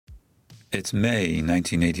It's May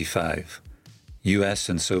 1985. US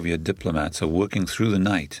and Soviet diplomats are working through the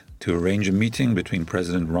night to arrange a meeting between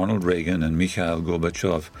President Ronald Reagan and Mikhail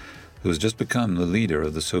Gorbachev, who has just become the leader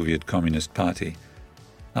of the Soviet Communist Party.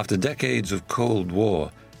 After decades of Cold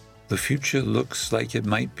War, the future looks like it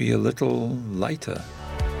might be a little lighter.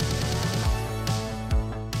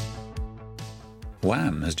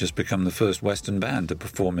 Wham! Has just become the first Western band to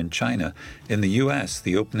perform in China. In the US,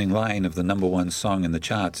 the opening line of the #1 song in the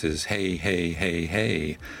charts is "Hey, hey, hey,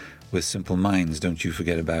 hey," with Simple Minds' "Don't You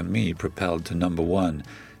Forget About Me" propelled to #1,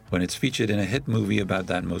 when it's featured in a hit movie about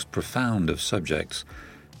that most profound of subjects,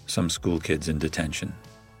 some school kids in detention.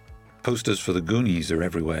 Posters for the Goonies are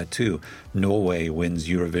everywhere too. Norway wins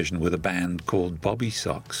Eurovision with a band called Bobby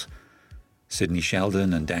Sox. Sidney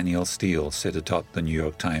Sheldon and Danielle Steele sit atop the New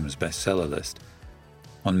York Times bestseller list.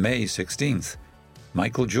 On May 16th,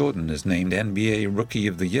 Michael Jordan is named NBA Rookie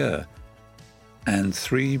of the Year, and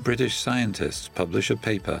 3 British scientists publish a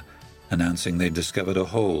paper announcing they discovered a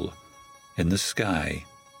hole in the sky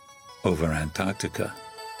over Antarctica.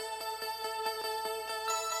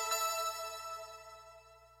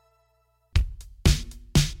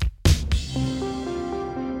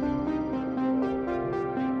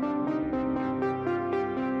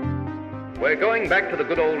 We're going back to the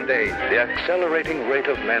good old days. The accelerating rate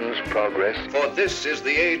of men's progress. For this is the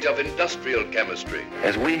age of industrial chemistry.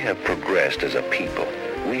 As we have progressed as a people,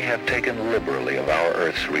 we have taken liberally of our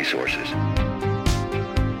Earth's resources.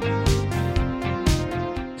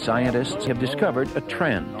 Scientists have discovered a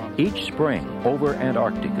trend. Each spring, over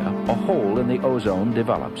Antarctica, a hole in the ozone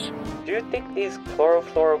develops. Do you think these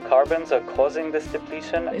chlorofluorocarbons are causing this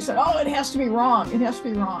depletion? They said, it has to be wrong. It has to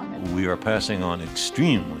be wrong. We are passing on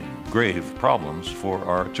extremely grave problems for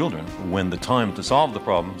our children when the time to solve the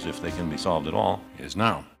problems, if they can be solved at all, is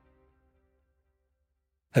now.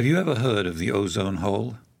 Have you ever heard of the ozone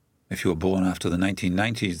hole? If you were born after the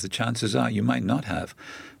 1990s, the chances are you might not have.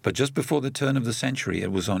 But just before the turn of the century,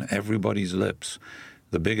 it was on everybody's lips.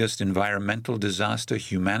 The biggest environmental disaster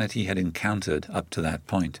humanity had encountered up to that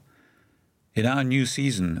point. In our new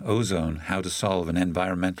season, Ozone, How to Solve an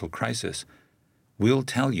Environmental Crisis, we'll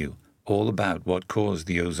tell you all about what caused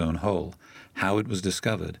the ozone hole, how it was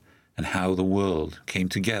discovered, and how the world came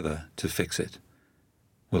together to fix it.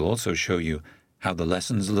 We'll also show you how the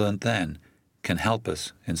lessons learned then can help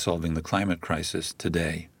us in solving the climate crisis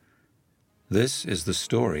today. This is the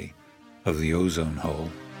story of the ozone hole.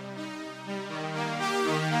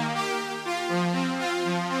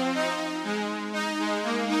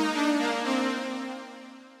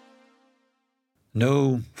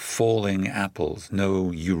 No falling apples,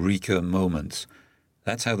 no eureka moments.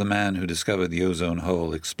 That's how the man who discovered the ozone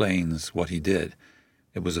hole explains what he did.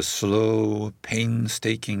 It was a slow,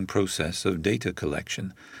 painstaking process of data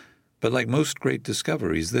collection. But like most great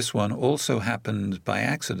discoveries, this one also happened by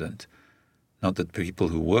accident. Not that the people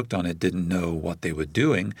who worked on it didn't know what they were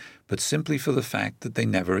doing, but simply for the fact that they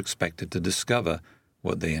never expected to discover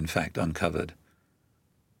what they in fact uncovered.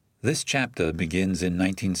 This chapter begins in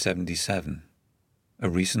 1977. A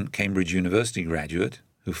recent Cambridge University graduate,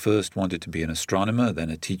 who first wanted to be an astronomer, then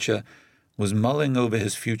a teacher, was mulling over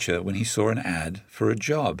his future when he saw an ad for a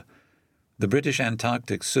job. The British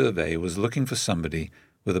Antarctic Survey was looking for somebody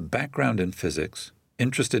with a background in physics,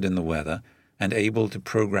 interested in the weather, and able to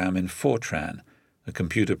program in Fortran, a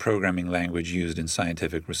computer programming language used in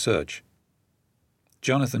scientific research.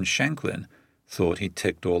 Jonathan Shanklin thought he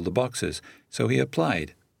ticked all the boxes, so he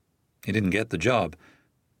applied. He didn't get the job,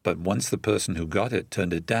 but once the person who got it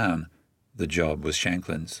turned it down, the job was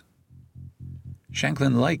Shanklin's.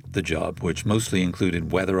 Shanklin liked the job, which mostly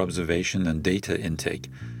included weather observation and data intake.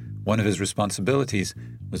 One of his responsibilities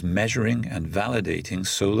was measuring and validating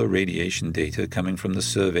solar radiation data coming from the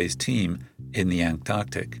survey's team in the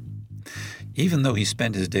Antarctic. Even though he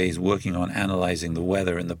spent his days working on analyzing the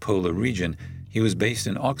weather in the polar region, he was based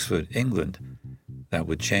in Oxford, England. That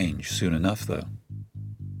would change soon enough, though.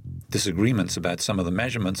 Disagreements about some of the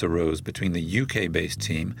measurements arose between the UK-based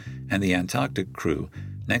team and the Antarctic crew.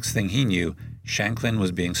 Next thing he knew, Shanklin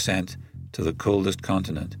was being sent to the coldest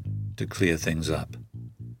continent to clear things up.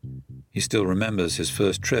 He still remembers his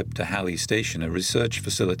first trip to Halley Station, a research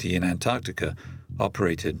facility in Antarctica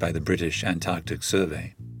operated by the British Antarctic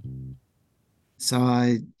Survey. So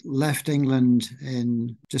I left England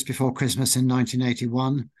just before Christmas in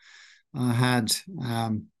 1981. I had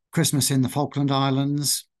Christmas in the Falkland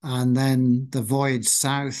Islands, and then the voyage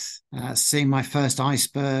south, seeing my first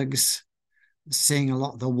icebergs, seeing a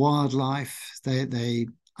lot of the wildlife, the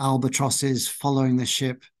albatrosses following the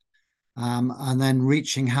ship, and then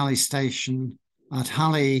reaching Halley Station. At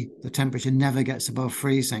Halley, the temperature never gets above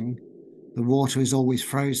freezing. The water is always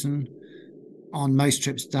frozen. on most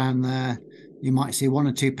trips down there, you might see one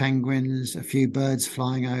or two penguins, a few birds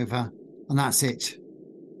flying over, and that's it.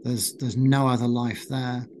 There's no other life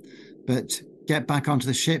there. But get back onto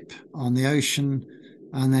the ship on the ocean,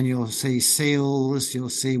 and then you'll see seals, you'll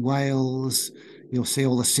see whales, you'll see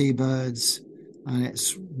all the seabirds, and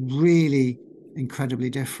it's really incredibly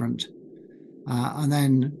different. And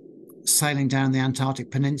then sailing down the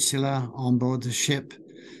Antarctic Peninsula on board the ship,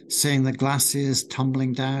 seeing the glaciers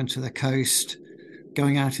tumbling down to the coast,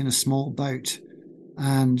 going out in a small boat,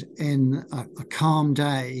 and in a calm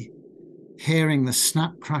day, hearing the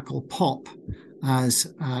snap, crackle, pop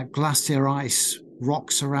as glacier ice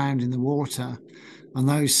rocks around in the water, and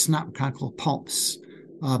those snap, crackle, pops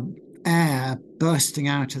are air bursting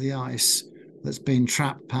out of the ice that's been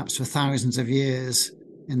trapped perhaps for thousands of years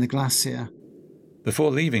in the glacier.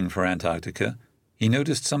 Before leaving for Antarctica, he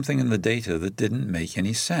noticed something in the data that didn't make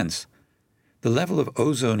any sense. The level of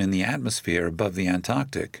ozone in the atmosphere above the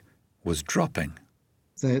Antarctic was dropping.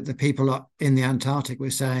 The people in the Antarctic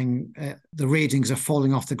were saying the readings are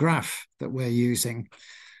falling off the graph that we're using.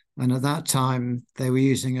 And at that time, they were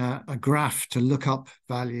using a graph to look up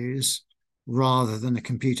values rather than a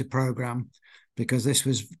computer program, because this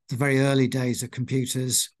was the very early days of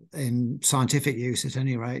computers in scientific use at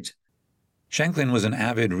any rate. Shanklin was an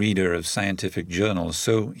avid reader of scientific journals,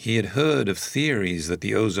 so he had heard of theories that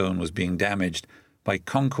the ozone was being damaged by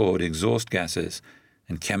Concorde exhaust gases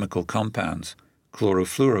and chemical compounds,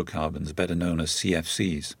 chlorofluorocarbons, better known as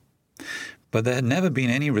CFCs. But there had never been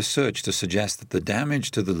any research to suggest that the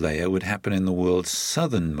damage to the layer would happen in the world's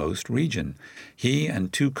southernmost region. He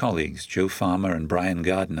and two colleagues, Joe Farmer and Brian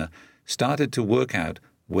Gardner, started to work out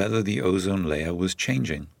whether the ozone layer was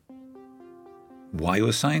changing. Why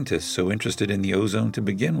were scientists so interested in the ozone to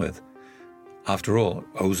begin with? After all,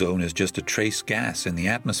 ozone is just a trace gas in the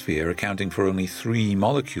atmosphere, accounting for only 3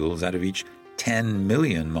 molecules out of each 10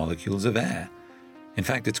 million molecules of air. In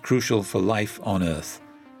fact, it's crucial for life on Earth.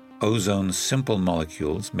 Ozone's simple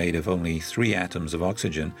molecules, made of only 3 atoms of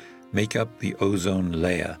oxygen, make up the ozone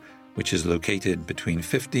layer, which is located between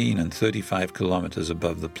 15 and 35 kilometers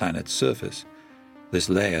above the planet's surface. This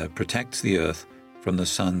layer protects the Earth from the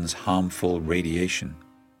sun's harmful radiation.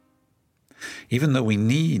 Even though we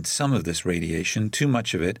need some of this radiation, too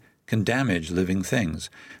much of it can damage living things.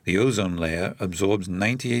 The ozone layer absorbs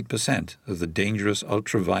 98% of the dangerous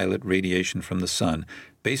ultraviolet radiation from the sun,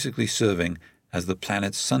 basically serving as the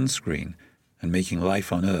planet's sunscreen and making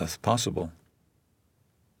life on Earth possible.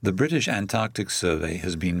 The British Antarctic Survey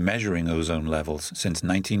has been measuring ozone levels since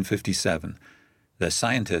 1957. Their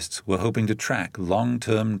scientists were hoping to track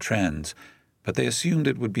long-term trends, but they assumed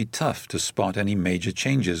it would be tough to spot any major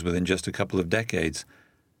changes within just a couple of decades.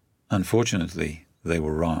 Unfortunately, they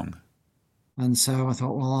were wrong. And so I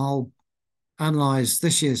thought, well, I'll analyse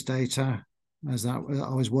this year's data as that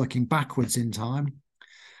I was working backwards in time,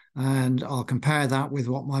 and I'll compare that with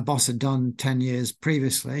what my boss had done 10 years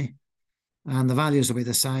previously, and the values will be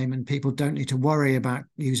the same, and people don't need to worry about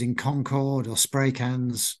using Concorde or spray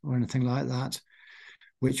cans or anything like that,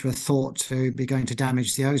 which were thought to be going to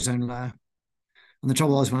damage the ozone layer. And the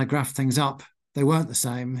trouble was, when I graphed things up, they weren't the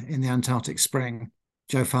same in the Antarctic spring.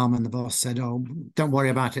 Joe Farman, the boss, said, "Oh, don't worry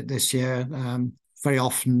about it this year. Very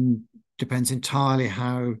often depends entirely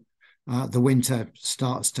how the winter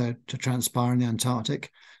starts to transpire in the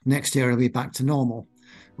Antarctic. Next year it'll be back to normal."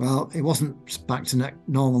 Well, it wasn't back to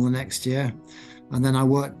normal the next year. And then I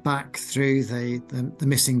worked back through the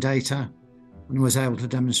missing data and was able to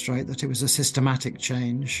demonstrate that it was a systematic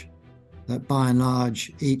change, that by and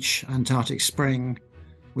large, each Antarctic spring,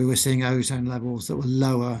 we were seeing ozone levels that were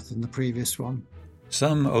lower than the previous one.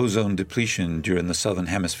 Some ozone depletion during the southern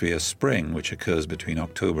hemisphere spring, which occurs between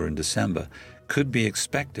October and December, could be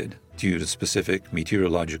expected due to specific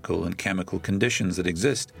meteorological and chemical conditions that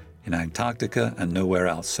exist in Antarctica and nowhere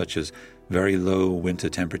else, such as very low winter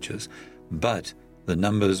temperatures. But the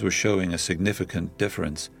numbers were showing a significant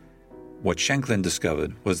difference. What Shanklin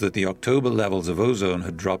discovered was that the October levels of ozone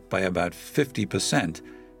had dropped by about 50%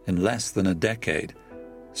 in less than a decade.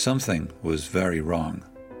 Something was very wrong.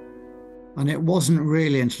 And it wasn't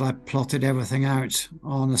really until I plotted everything out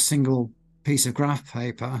on a single piece of graph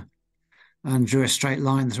paper and drew a straight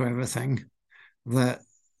line through everything that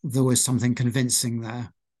there was something convincing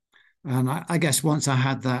there. And I guess once I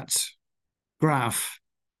had that graph,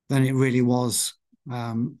 then it really was,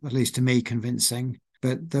 at least to me, convincing.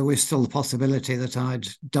 But there was still the possibility that I'd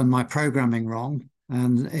done my programming wrong.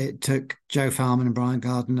 And it took Joe Farman and Brian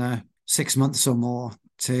Gardner 6 months or more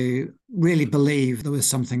to really believe there was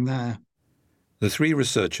something there. The three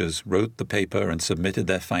researchers wrote the paper and submitted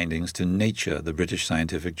their findings to Nature, the British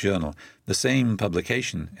scientific journal, the same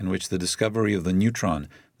publication in which the discovery of the neutron,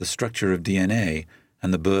 the structure of DNA,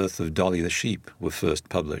 and the birth of Dolly the sheep were first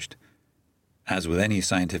published. As with any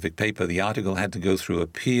scientific paper, the article had to go through a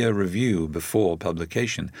peer review before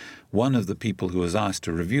publication. One of the people who was asked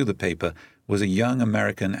to review the paper was a young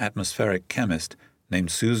American atmospheric chemist named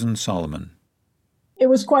Susan Solomon. It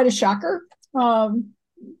was quite a shocker.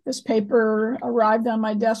 This paper arrived on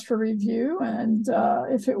my desk for review, and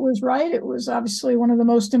if it was right, it was obviously one of the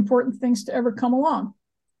most important things to ever come along.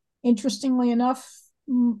 Interestingly enough,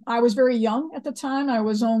 I was very young at the time. I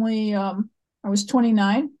was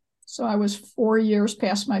 29, so I was 4 years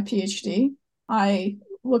past my PhD. I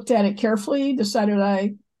looked at it carefully, decided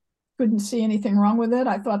I couldn't see anything wrong with it.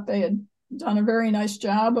 I thought they had done a very nice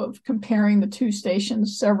job of comparing the two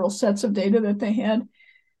stations, several sets of data that they had.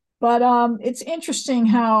 But it's interesting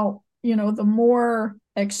how, the more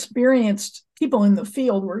experienced people in the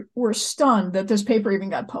field were stunned that this paper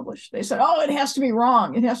even got published. They said, oh, it has to be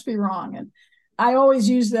wrong. It has to be wrong. And I always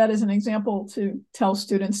use that as an example to tell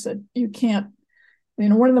students that you can't,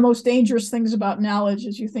 one of the most dangerous things about knowledge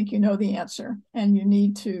is you think you know the answer, and you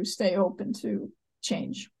need to stay open to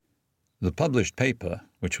change. The published paper,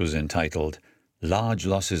 which was entitled Large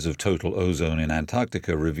Losses of Total Ozone in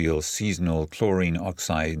Antarctica Reveal Seasonal Chlorine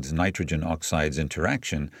Oxides-Nitrogen Oxides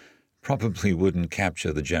Interaction, probably wouldn't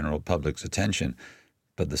capture the general public's attention,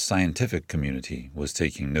 but the scientific community was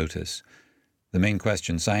taking notice. The main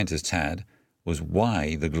question scientists had was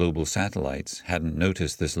why the global satellites hadn't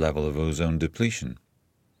noticed this level of ozone depletion.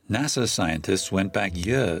 NASA scientists went back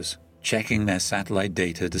years, checking their satellite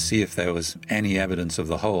data to see if there was any evidence of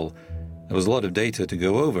the hole. There was a lot of data to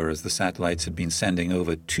go over, as the satellites had been sending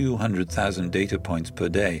over 200,000 data points per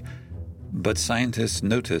day, but scientists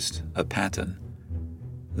noticed a pattern.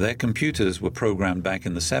 Their computers were programmed back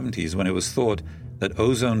in the 70s when it was thought that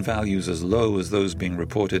ozone values as low as those being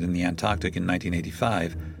reported in the Antarctic in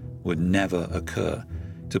 1985 would never occur.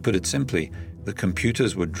 To put it simply, the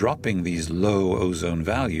computers were dropping these low ozone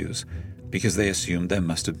values because they assumed there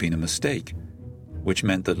must have been a mistake, which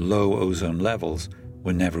meant that low ozone levels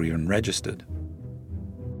were never even registered.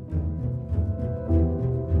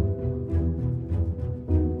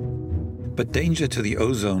 But danger to the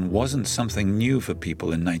ozone wasn't something new for people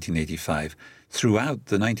in 1985. Throughout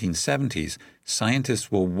the 1970s,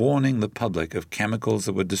 scientists were warning the public of chemicals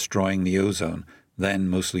that were destroying the ozone, then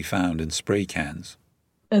mostly found in spray cans.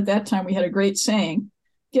 At that time, we had a great saying,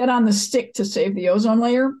 get on the stick to save the ozone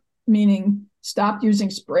layer, meaning stop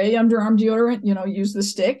using spray underarm deodorant, use the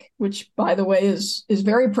stick, which, by the way, is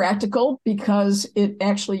very practical because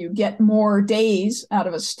you get more days out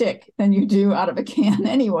of a stick than you do out of a can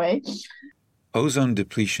anyway. Ozone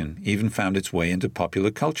depletion even found its way into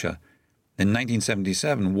popular culture. In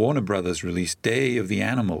 1977, Warner Brothers released Day of the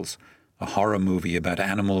Animals, a horror movie about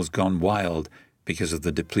animals gone wild because of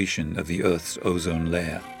the depletion of the Earth's ozone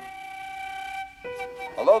layer.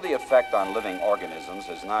 Although the effect on living organisms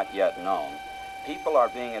is not yet known, people are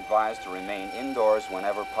being advised to remain indoors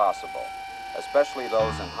whenever possible, especially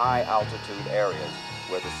those in high-altitude areas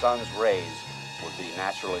where the sun's rays would be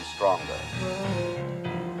naturally stronger.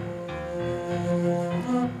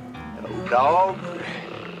 Hello, dog.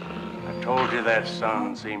 I told you that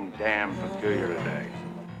sun seemed damn peculiar today.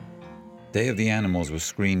 Day of the Animals was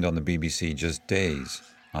screened on the BBC just days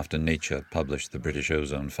after Nature published the British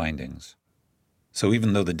ozone findings. So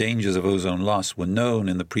even though the dangers of ozone loss were known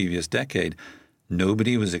in the previous decade,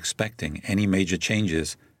 nobody was expecting any major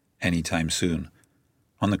changes anytime soon.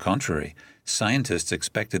 On the contrary, scientists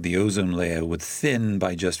expected the ozone layer would thin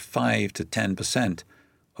by just 5 to 10%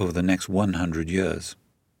 over the next 100 years.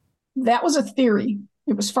 That was a theory.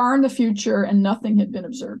 It was far in the future, and nothing had been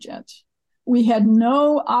observed yet. We had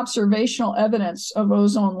no observational evidence of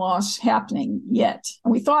ozone loss happening yet.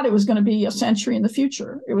 And we thought it was going to be a century in the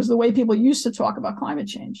future. It was the way people used to talk about climate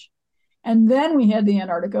change. And then we had the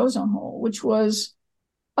Antarctic ozone hole, which was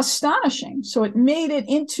astonishing. So it made it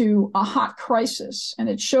into a hot crisis, and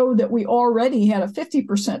it showed that we already had a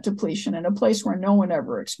 50% depletion in a place where no one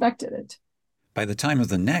ever expected it. By the time of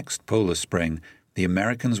the next polar spring, the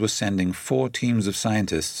Americans were sending 4 teams of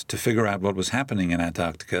scientists to figure out what was happening in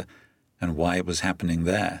Antarctica and why it was happening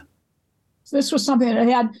there. So this was something that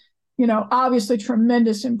had, obviously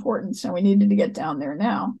tremendous importance, and we needed to get down there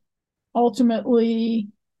now. Ultimately,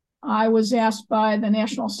 I was asked by the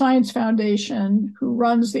National Science Foundation, who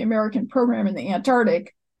runs the American program in the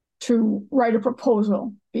Antarctic, to write a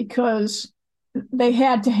proposal because they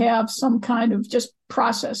had to have some kind of, just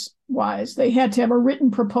process-wise, they had to have a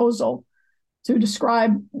written proposal to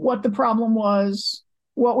describe what the problem was,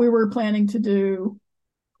 what we were planning to do,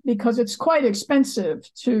 because it's quite expensive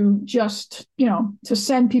to just, to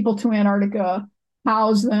send people to Antarctica,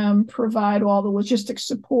 house them, provide all the logistics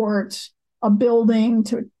support, a building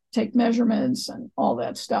to take measurements and all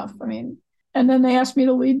that stuff. I mean, and then they asked me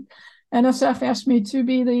to lead, NSF asked me to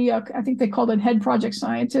be the, I think they called it head project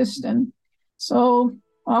scientist. And so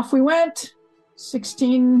off we went,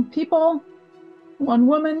 16 people, one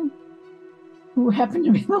woman who happened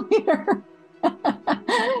to be the leader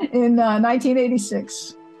in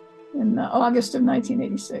 1986. In August of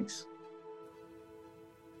 1986.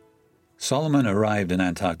 Solomon arrived in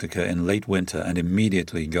Antarctica in late winter and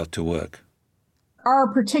immediately got to work. Our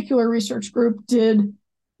particular research group did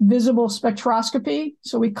visible spectroscopy.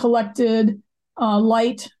 So we collected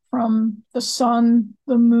light from the sun,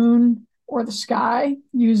 the moon, or the sky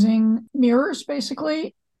using mirrors,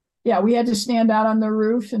 basically. Yeah, we had to stand out on the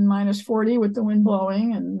roof in -40 with the wind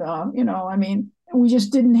blowing. And, we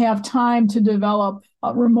just didn't have time to develop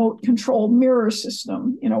a remote controlled mirror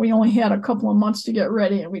system. We only had a couple of months to get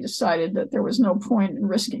ready, and we decided that there was no point in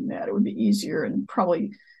risking that. It would be easier and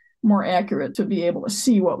probably more accurate to be able to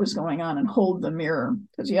see what was going on and hold the mirror,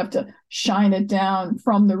 because you have to shine it down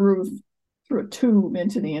from the roof through a tube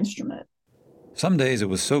into the instrument. Some days it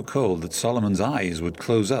was so cold that Solomon's eyes would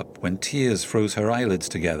close up when tears froze her eyelids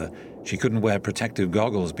together. She couldn't wear protective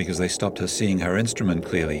goggles because they stopped her seeing her instrument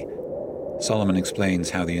clearly. Solomon explains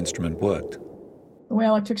how the instrument worked. The way I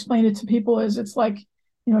like to explain it to people is it's like,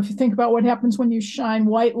 if you think about what happens when you shine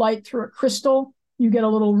white light through a crystal, you get a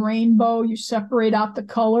little rainbow, you separate out the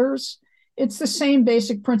colors. It's the same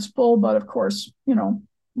basic principle, but of course,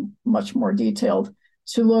 much more detailed,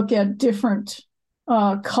 to look at different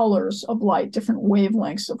colors of light, different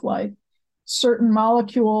wavelengths of light. Certain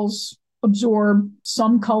molecules absorb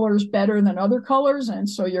some colors better than other colors, and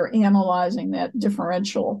so you're analyzing that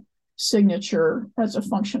differential signature as a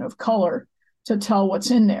function of color to tell what's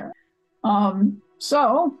in there.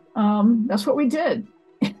 So that's what we did.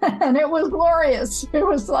 And it was glorious. It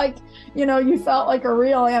was like, you felt like a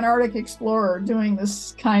real Antarctic explorer doing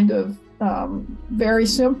this kind of very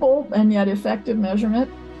simple and yet effective measurement.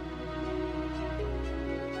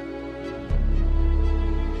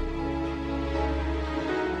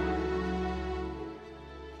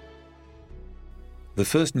 The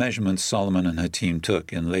first measurements Solomon and her team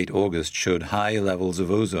took in late August showed high levels of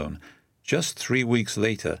ozone. Just 3 weeks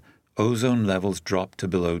later, ozone levels dropped to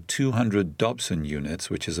below 200 Dobson units,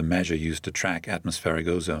 which is a measure used to track atmospheric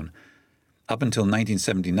ozone. Up until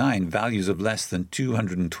 1979, values of less than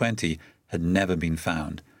 220 had never been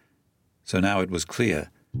found. So now it was clear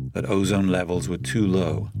that ozone levels were too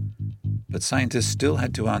low. But scientists still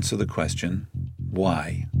had to answer the question,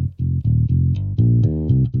 why?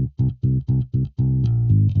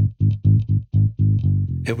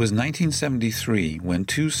 It was 1973 when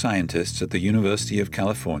two scientists at the University of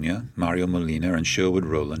California, Mario Molina and Sherwood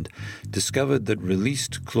Rowland, discovered that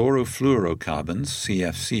released chlorofluorocarbons,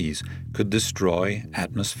 CFCs, could destroy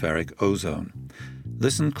atmospheric ozone.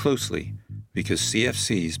 Listen closely, because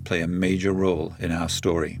CFCs play a major role in our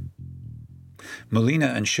story. Molina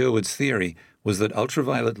and Sherwood's theory was that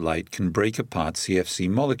ultraviolet light can break apart CFC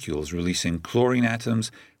molecules, releasing chlorine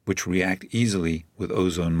atoms which react easily with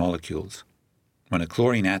ozone molecules. When a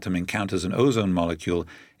chlorine atom encounters an ozone molecule,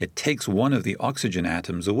 it takes one of the oxygen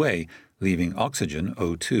atoms away, leaving oxygen,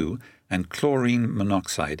 O2, and chlorine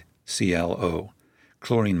monoxide, ClO.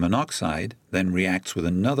 Chlorine monoxide then reacts with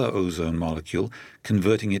another ozone molecule,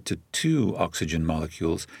 converting it to 2 oxygen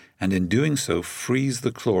molecules, and in doing so frees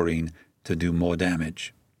the chlorine to do more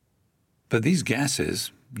damage. But these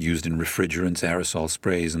gases, used in refrigerants, aerosol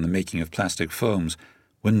sprays, and the making of plastic foams,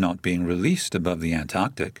 were not being released above the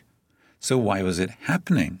Antarctic. So why was it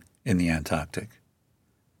happening in the Antarctic?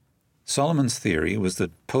 Solomon's theory was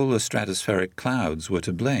that polar stratospheric clouds were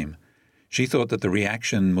to blame. She thought that the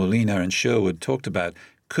reaction Molina and Sherwood talked about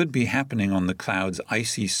could be happening on the cloud's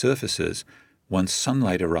icy surfaces once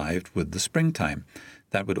sunlight arrived with the springtime.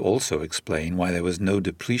 That would also explain why there was no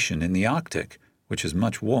depletion in the Arctic, which is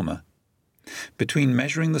much warmer. Between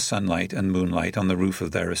measuring the sunlight and moonlight on the roof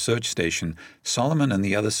of their research station, Solomon and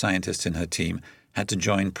the other scientists in her team had to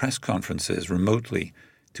join press conferences remotely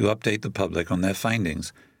to update the public on their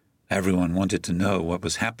findings. Everyone wanted to know what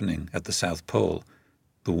was happening at the South Pole.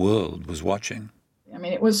 The world was watching. I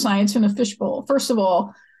mean, it was science in a fishbowl. First of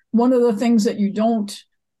all, one of the things that you don't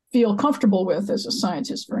feel comfortable with as a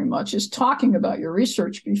scientist very much is talking about your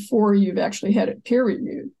research before you've actually had it peer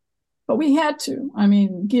reviewed. But we had to. I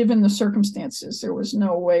mean, given the circumstances, there was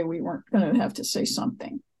no way we weren't going to have to say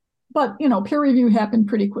something. But, peer review happened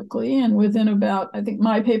pretty quickly. And within about, I think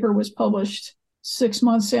my paper was published 6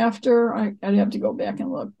 months after. I'd have to go back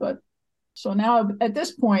and look. But so now at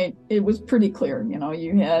this point, it was pretty clear.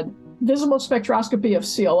 You had visible spectroscopy of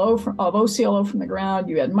OCLO from the ground.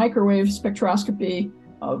 You had microwave spectroscopy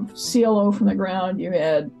of CLO from the ground. You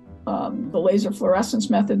had the laser fluorescence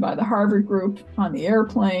method by the Harvard group on the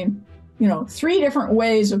airplane. 3 different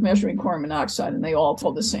ways of measuring chlorine monoxide, and they all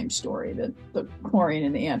told the same story, that the chlorine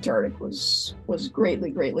in the Antarctic was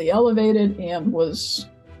greatly, greatly elevated and was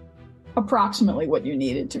approximately what you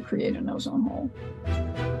needed to create an ozone hole.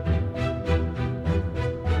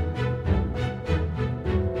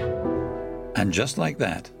 And just like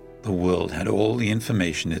that, the world had all the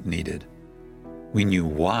information it needed. We knew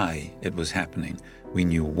why it was happening. We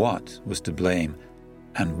knew what was to blame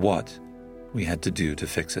and what we had to do to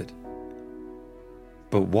fix it.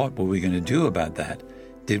 But what were we going to do about that?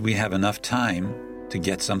 Did we have enough time to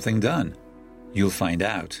get something done? You'll find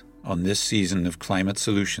out on this season of Climate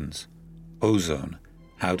Solutions, Ozone,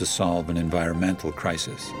 How to Solve an Environmental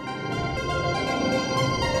Crisis.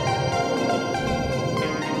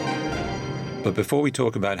 But before we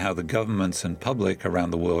talk about how the governments and public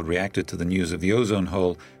around the world reacted to the news of the ozone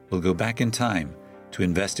hole, we'll go back in time to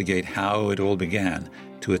investigate how it all began,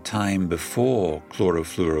 to a time before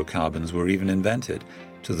chlorofluorocarbons were even invented,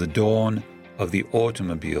 to the dawn of the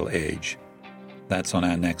automobile age. That's on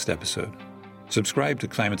our next episode. Subscribe to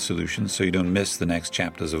Climate Solutions so you don't miss the next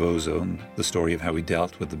chapters of Ozone, the story of how we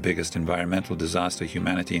dealt with the biggest environmental disaster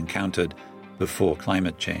humanity encountered before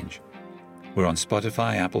climate change. We're on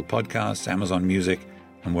Spotify, Apple Podcasts, Amazon Music,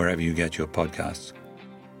 and wherever you get your podcasts.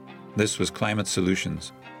 This was Climate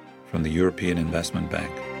Solutions from the European Investment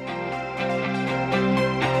Bank.